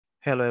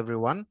Hello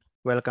everyone,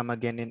 welcome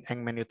again in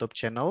Eng-Man YouTube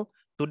channel.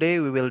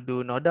 Today we will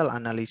do nodal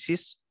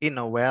analysis in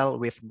a well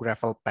with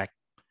gravel pack.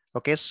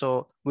 Okay,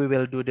 so we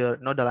will do the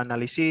nodal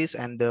analysis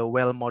and the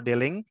well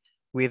modeling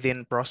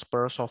within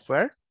Prosper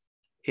software.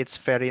 It's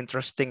very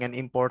interesting and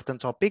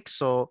important topic,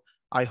 so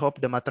I hope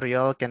the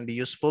material can be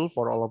useful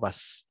for all of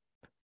us.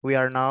 We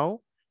are now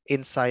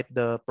inside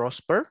the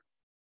Prosper.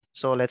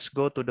 So let's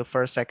go to the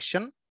first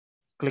section.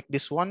 Click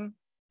this one.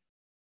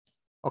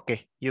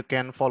 Okay, you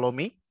can follow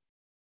me.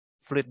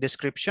 Fluid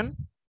description,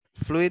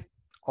 fluid,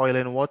 oil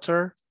and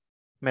water,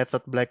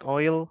 method black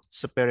oil,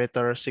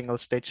 separator single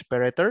stage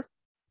separator,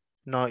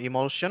 no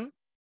emulsion,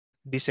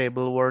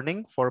 disable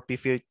warning for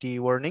PVT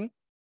warning,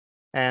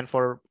 and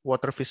for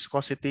water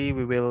viscosity,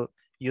 we will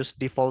use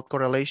default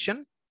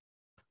correlation,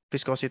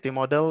 viscosity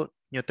model,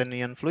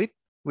 Newtonian fluid.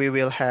 We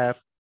will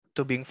have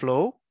tubing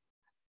flow,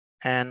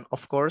 and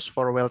of course,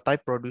 for well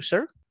type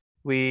producer,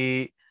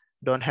 we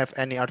don't have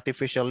any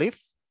artificial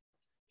lift.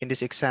 In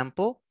this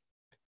example,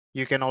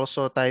 you can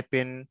also type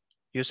in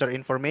user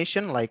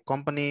information like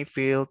company,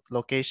 field,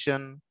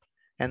 location,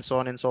 and so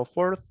on and so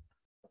forth.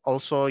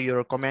 Also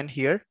your comment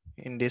here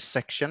in this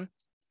section.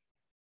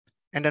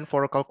 And then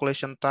for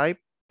calculation type,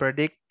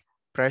 predict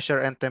pressure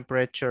and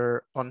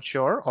temperature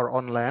onshore or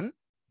on land,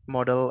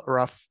 model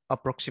rough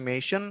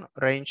approximation,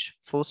 range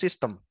full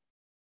system.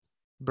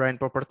 Brine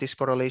properties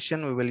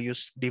correlation, we will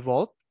use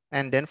default.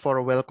 And then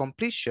for well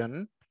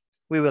completion,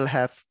 we will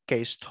have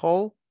cased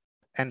hole,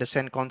 and the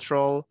sand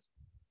control,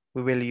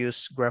 we will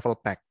use gravel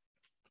pack.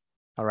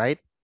 All right,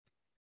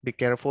 be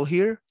careful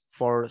here.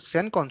 For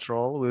sand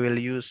control, we will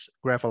use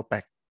gravel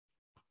pack.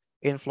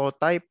 Inflow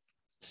type,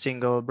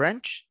 single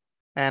branch,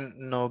 and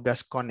no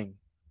gas conning.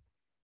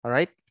 All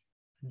right,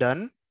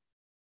 done.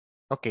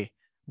 Okay,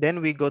 then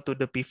we go to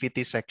the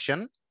PVT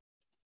section.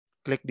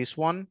 Click this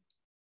one.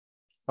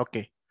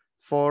 Okay,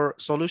 for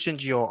solution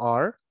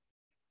GOR,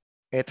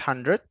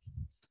 800,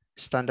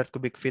 standard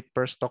cubic feet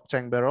per stock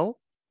tank barrel.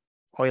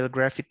 Oil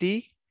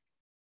gravity,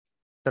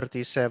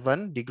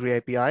 37 degree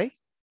API.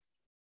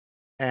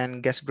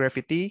 And gas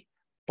gravity,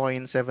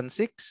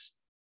 0.76.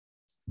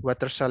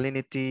 Water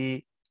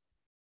salinity,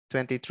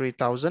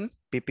 23,000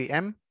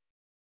 ppm.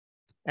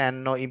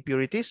 And no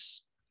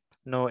impurities,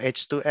 no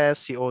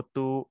H2S,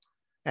 CO2,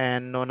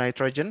 and no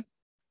nitrogen.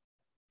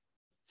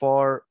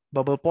 For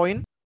bubble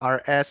point,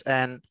 RS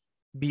and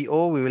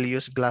BO, we will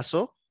use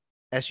Glasso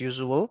as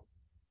usual.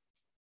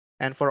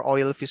 And for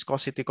oil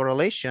viscosity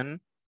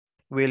correlation,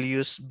 we'll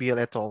use Beal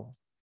et al.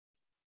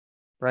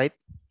 Right?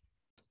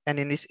 And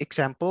in this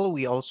example,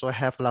 we also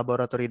have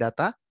laboratory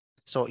data.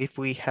 So if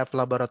we have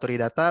laboratory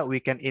data,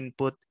 we can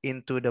input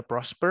into the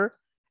Prosper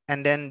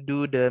and then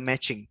do the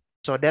matching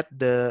so that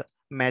the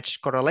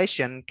match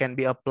correlation can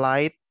be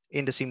applied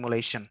in the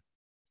simulation.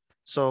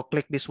 So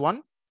click this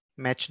one,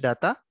 match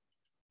data.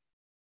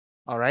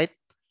 All right,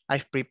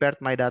 I've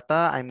prepared my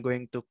data. I'm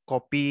going to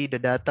copy the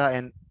data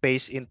and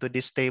paste into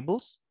these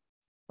tables.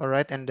 All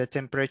right, and the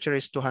temperature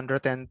is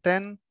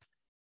 210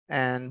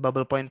 and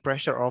bubble point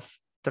pressure of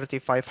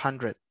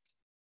 3,500.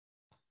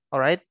 All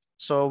right,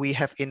 so we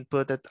have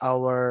inputted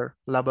our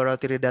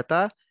laboratory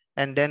data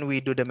and then we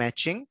do the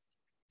matching.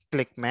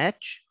 Click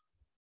match.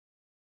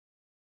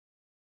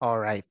 All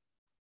right,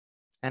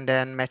 and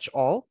then match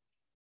all.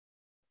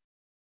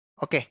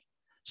 Okay,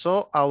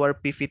 so our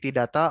PVT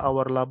data,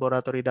 our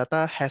laboratory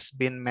data has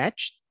been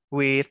matched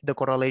with the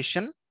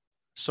correlation.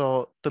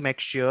 So to make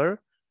sure,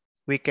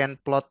 we can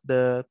plot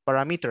the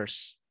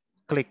parameters.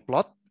 Click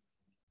plot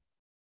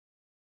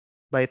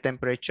by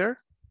temperature.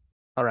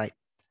 All right,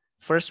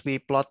 first we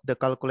plot the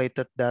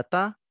calculated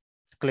data,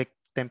 click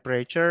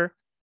temperature,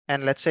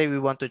 and let's say we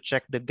want to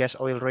check the gas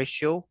oil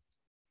ratio.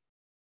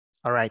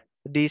 All right,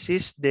 this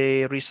is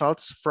the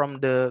results from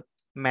the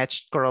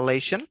matched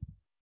correlation.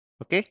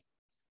 Okay,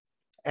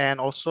 and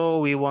also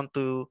we want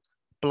to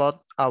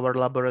plot our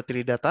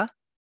laboratory data.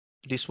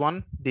 This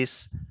one,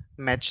 this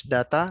matched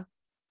data,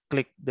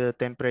 click the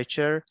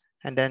temperature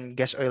and then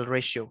gas oil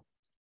ratio.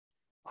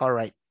 All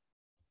right,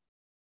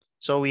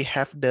 so we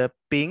have the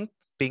pink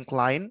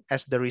line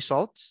as the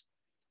results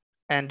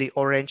and the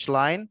orange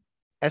line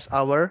as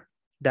our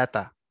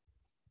data.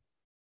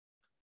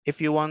 If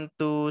you want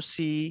to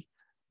see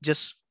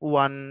just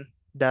one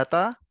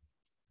data,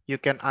 you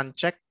can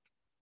uncheck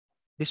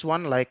this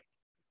one like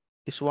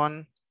this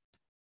one.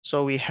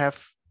 So we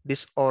have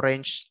this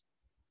orange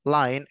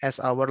line as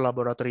our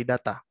laboratory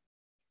data.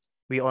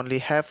 We only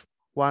have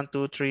 1,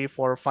 2, 3,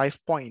 4,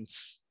 5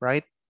 points,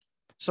 right?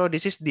 So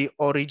this is the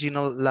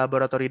original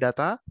laboratory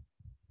data.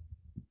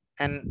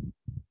 And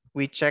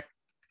we check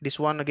this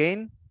one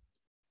again.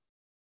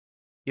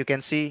 You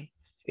can see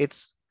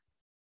it's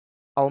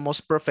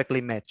almost perfectly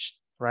matched,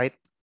 right?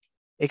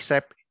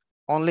 Except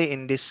only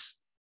in this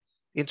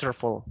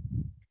interval.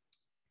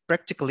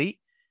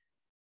 Practically,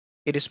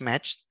 it is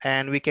matched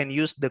and we can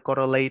use the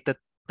correlated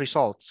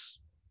results.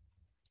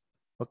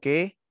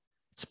 Okay,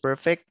 it's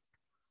perfect.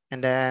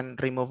 And then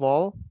remove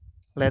all.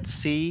 Let's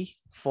see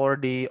for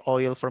the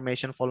oil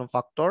formation volume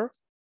factor.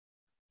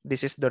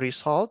 This is the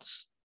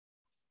results.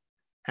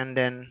 And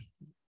then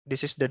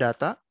this is the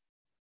data.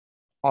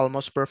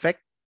 almost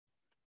perfect,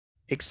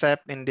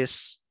 except in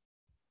this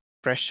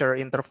pressure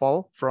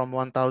interval from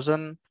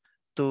 1000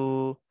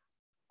 to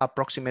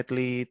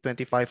approximately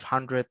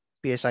 2500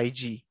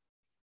 psig,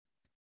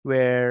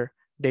 where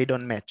they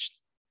don't match.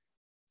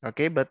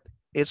 Okay, but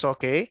it's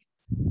okay.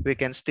 We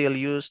can still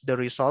use the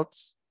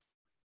results.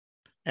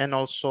 And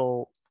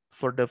also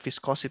for the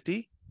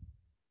viscosity,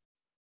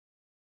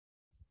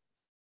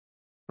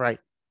 right?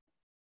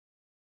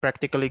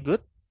 Practically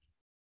good.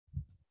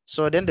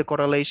 So then the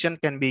correlation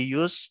can be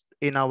used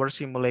in our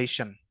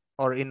simulation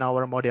or in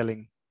our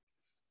modeling.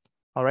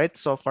 All right,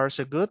 so far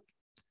so good.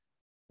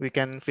 We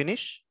can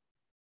finish.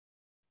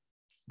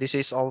 This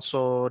is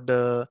also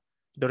the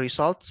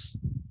results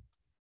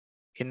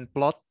in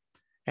plot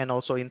and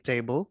also in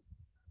table.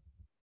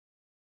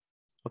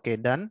 Okay,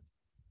 done,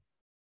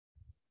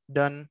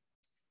 done,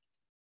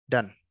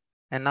 done.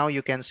 And now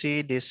you can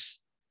see this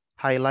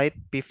highlight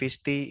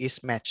P50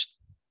 is matched.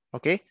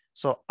 Okay,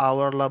 so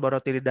our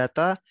laboratory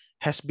data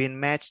has been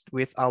matched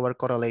with our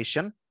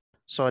correlation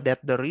so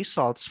that the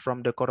results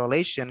from the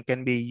correlation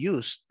can be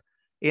used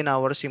in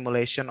our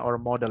simulation or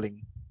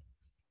modeling.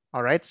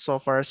 All right, so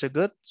far so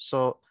good.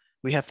 So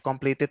we have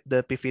completed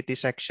the PVT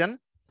section.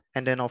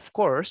 And then of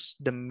course,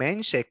 the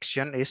main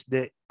section is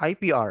the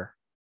IPR,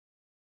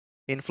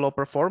 inflow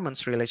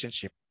performance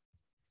relationship.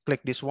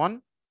 Click this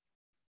one.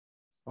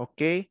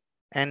 Okay,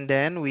 and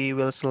then we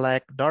will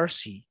select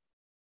Darcy.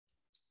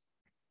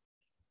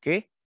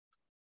 Okay,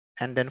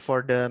 and then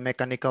for the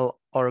mechanical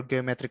or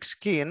geometric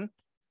skin,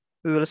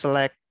 we will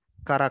select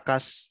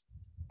Karaqas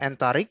and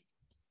Tariq.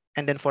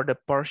 And then for the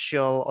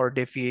partial or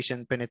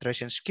deviation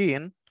penetration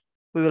skin,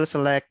 we will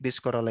select this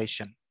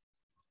correlation.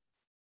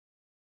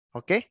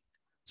 Okay,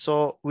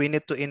 so we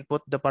need to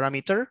input the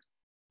parameter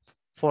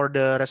for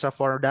the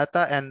reservoir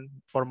data and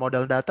for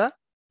model data.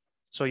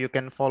 So you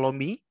can follow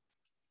me.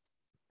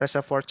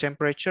 Reservoir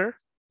temperature,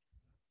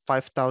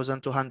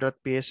 5200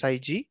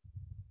 psig.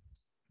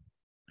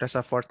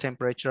 Reservoir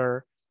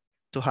temperature,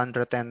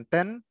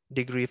 210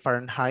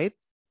 °F,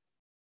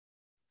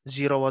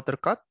 0 water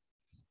cut,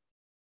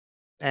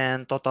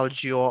 and total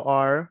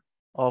GOR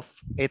of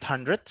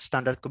 800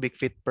 standard cubic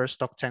feet per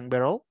stock tank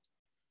barrel.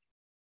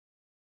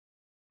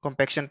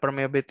 Compaction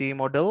permeability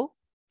model,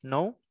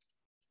 no.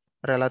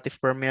 Relative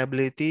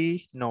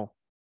permeability, no.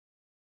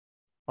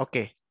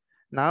 Okay,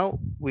 now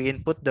we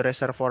input the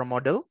reservoir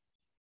model.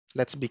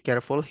 Let's be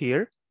careful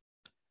here.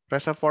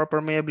 Reservoir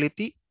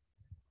permeability,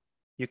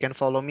 you can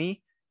follow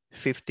me,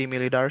 50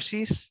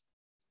 millidarcies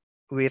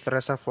with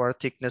reservoir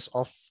thickness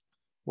of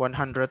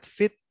 100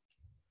 feet,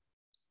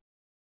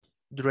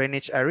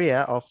 drainage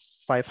area of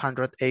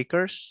 500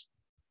 acres,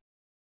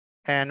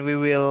 and we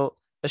will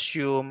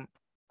assume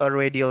a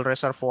radial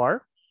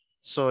reservoir.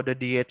 So the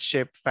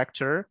Dhc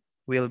factor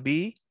will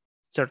be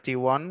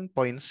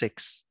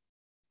 31.6.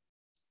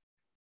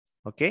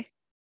 Okay.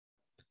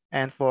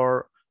 And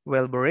for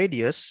wellbore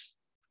radius,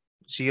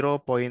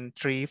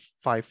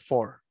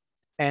 0.354.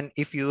 And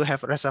if you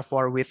have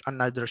reservoir with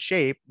another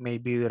shape,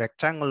 maybe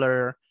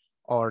rectangular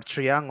or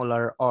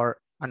triangular or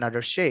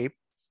another shape,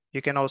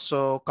 you can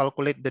also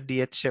calculate the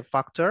Dhc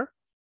factor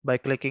by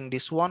clicking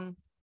this one.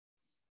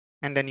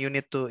 And then you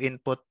need to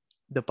input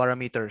the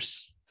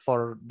parameters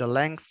for the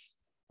length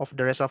of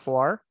the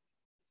reservoir,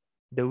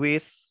 the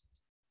width,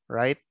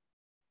 right?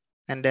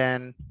 And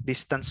then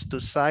distance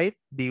to site,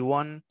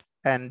 D1,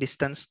 and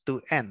distance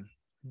to N,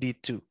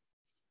 D2.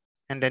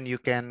 And then you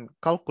can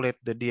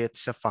calculate the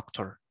Dhc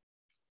factor.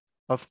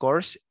 Of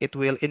course, it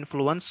will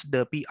influence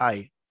the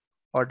PI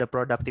or the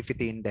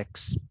productivity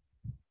index.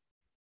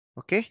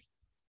 Okay,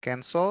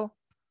 cancel.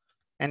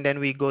 And then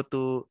we go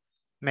to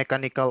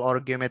mechanical or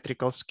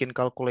geometrical skin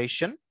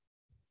calculation.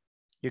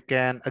 You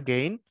can,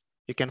 again,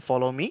 you can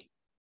follow me.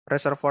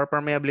 Reservoir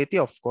permeability,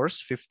 of course,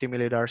 50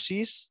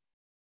 millidarcies.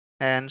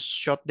 And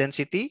shot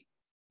density,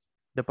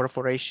 the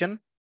perforation,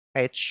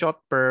 8 shot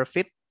per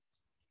feet.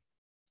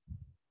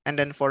 And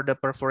then for the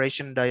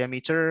perforation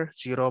diameter,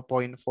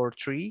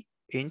 0.43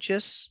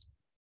 inches.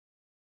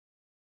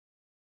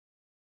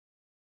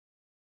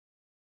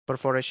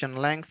 Perforation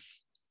length,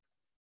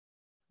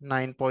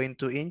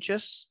 9.2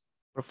 inches.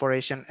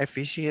 Perforation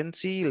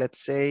efficiency, let's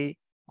say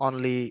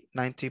only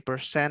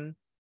 90%.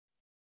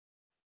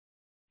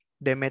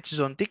 Damage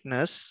zone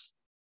thickness,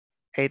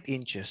 8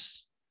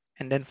 inches.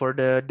 And then for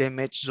the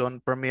damage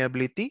zone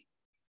permeability,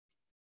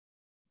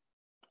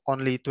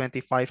 only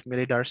 25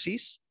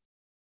 millidarcies.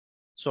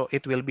 So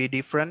it will be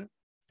different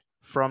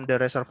from the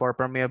reservoir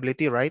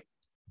permeability, right?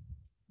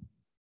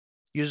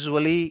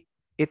 Usually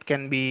it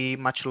can be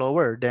much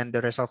lower than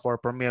the reservoir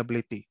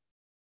permeability.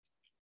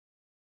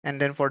 And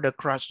then for the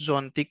crush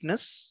zone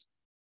thickness,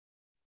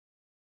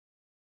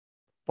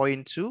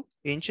 0.2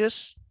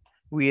 inches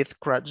with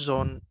crush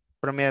zone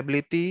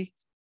permeability,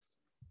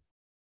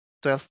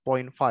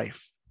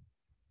 12.5.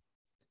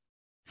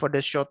 For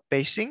the shot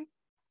pacing,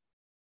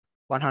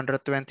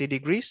 120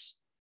 degrees.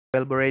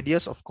 Elbow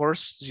radius, of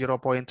course,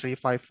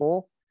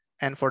 0.354.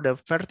 And for the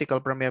vertical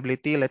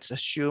permeability, let's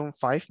assume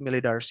 5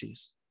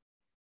 millidarcies.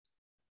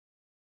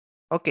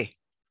 Okay,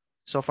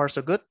 so far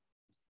so good.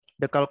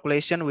 The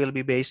calculation will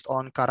be based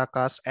on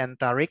Karaqas and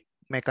Tariq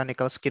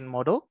mechanical skin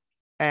model.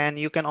 And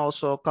you can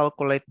also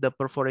calculate the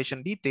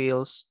perforation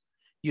details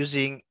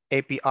using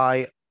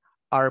API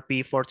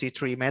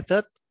RP43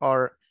 method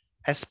or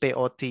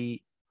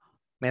SPOT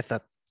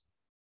method.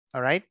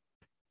 All right.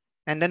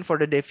 And then for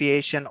the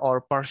deviation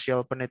or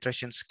partial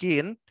penetration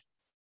skin,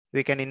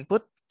 we can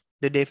input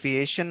the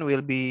deviation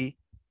will be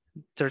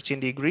 13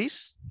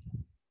 degrees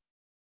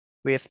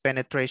with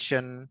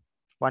penetration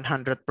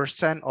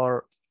 100%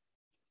 or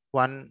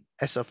 1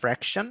 as a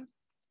fraction.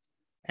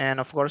 And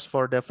of course,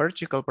 for the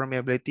vertical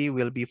permeability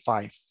will be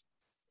 5.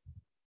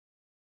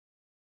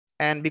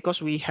 And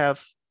because we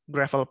have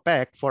gravel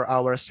pack for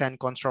our sand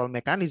control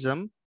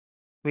mechanism,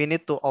 we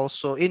need to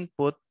also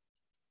input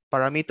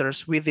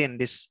parameters within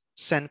this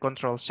sand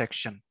control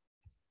section.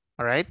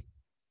 All right.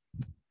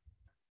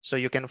 So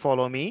you can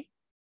follow me.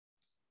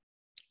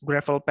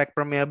 Gravel pack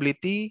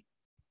permeability,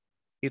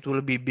 it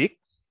will be big,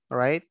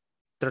 right?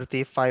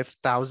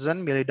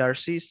 35,000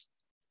 millidarcies.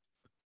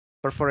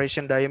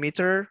 Perforation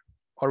diameter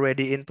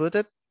already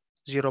inputted,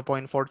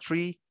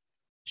 0.43.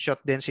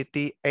 Shot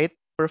density 8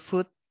 per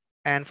foot.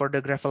 And for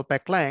the gravel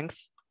pack length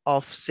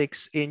of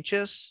 6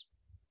 inches.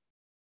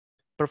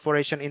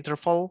 Perforation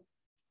interval,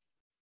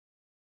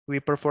 we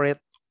perforate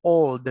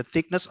all the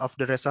thickness of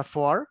the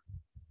reservoir,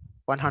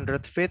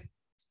 100 feet.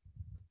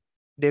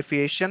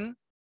 Deviation,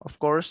 of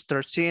course,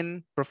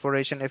 13.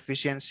 Perforation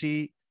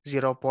efficiency,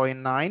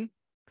 0.9.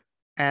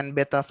 And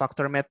beta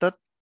factor method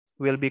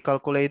will be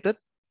calculated,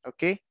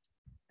 okay?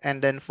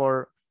 And then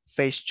for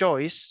phase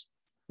choice,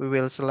 we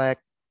will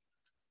select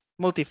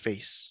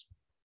multi-phase,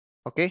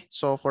 okay?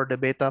 So for the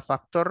beta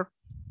factor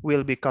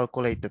will be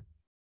calculated.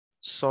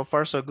 So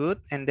far, so good.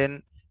 And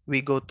then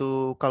we go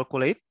to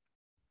calculate.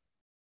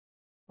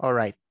 All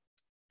right,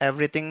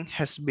 everything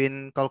has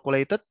been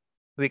calculated.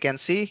 We can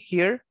see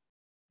here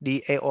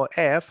the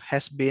AOF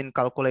has been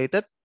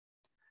calculated.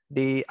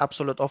 The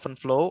absolute open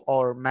flow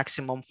or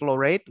maximum flow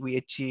rate, we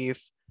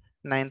achieve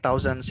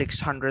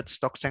 9,600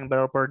 stock tank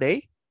barrel per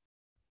day.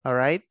 All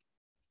right.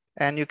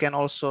 And you can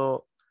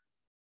also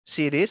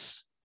see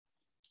this.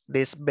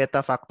 This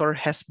beta factor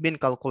has been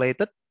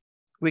calculated.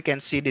 We can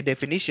see the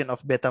definition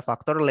of beta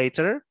factor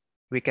later.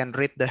 We can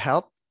read the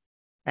help.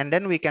 And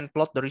then we can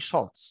plot the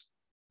results.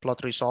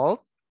 Plot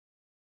result.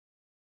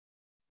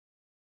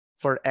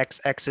 For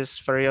x-axis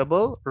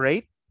variable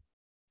rate,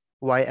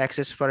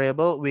 y-axis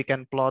variable, we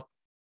can plot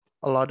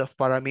a lot of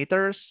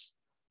parameters.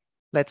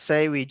 Let's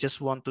say we just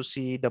want to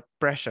see the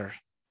pressure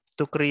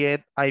to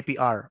create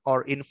IPR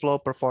or inflow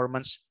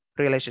performance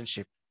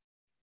relationship.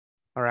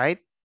 All right,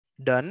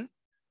 done.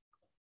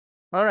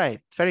 All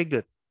right, very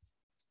good.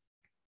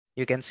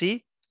 You can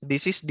see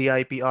this is the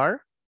IPR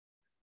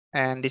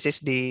and this is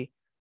the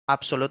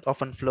absolute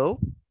open flow,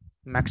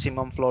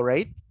 maximum flow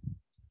rate.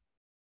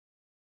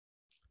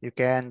 You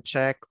can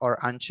check or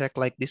uncheck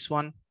like this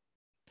one.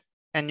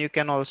 And you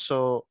can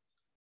also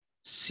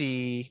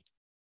see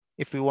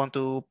if we want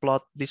to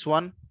plot this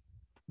one,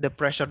 the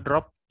pressure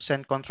drop,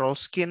 sand control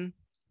skin,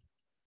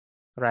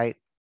 right?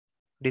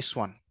 This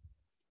one.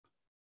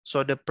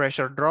 So the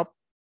pressure drop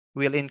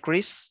will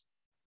increase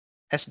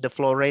as the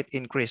flow rate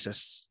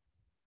increases.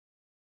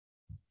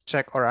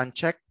 Check or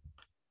uncheck.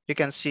 You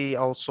can see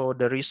also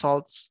the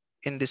results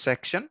in this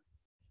section,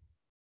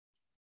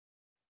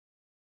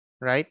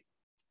 right?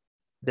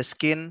 The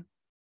skin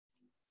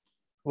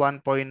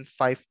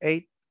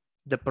 1.58,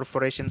 the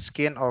perforation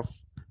skin of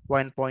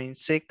 1.6,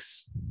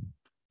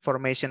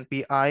 formation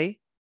PI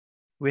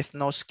with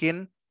no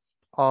skin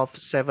of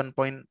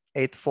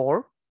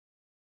 7.84,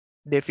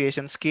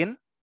 deviation skin,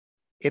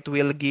 it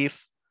will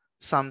give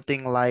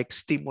something like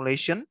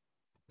stimulation.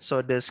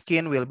 So the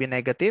skin will be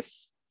negative,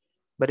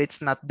 but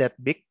it's not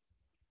that big.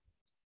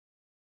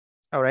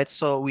 All right,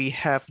 so we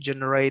have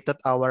generated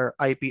our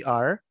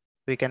IPR.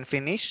 We can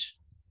finish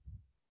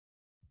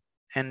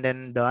and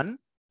then done.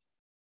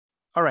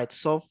 All right,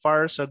 so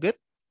far so good.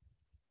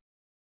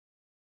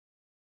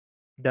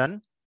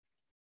 Done.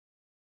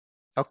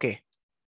 Okay,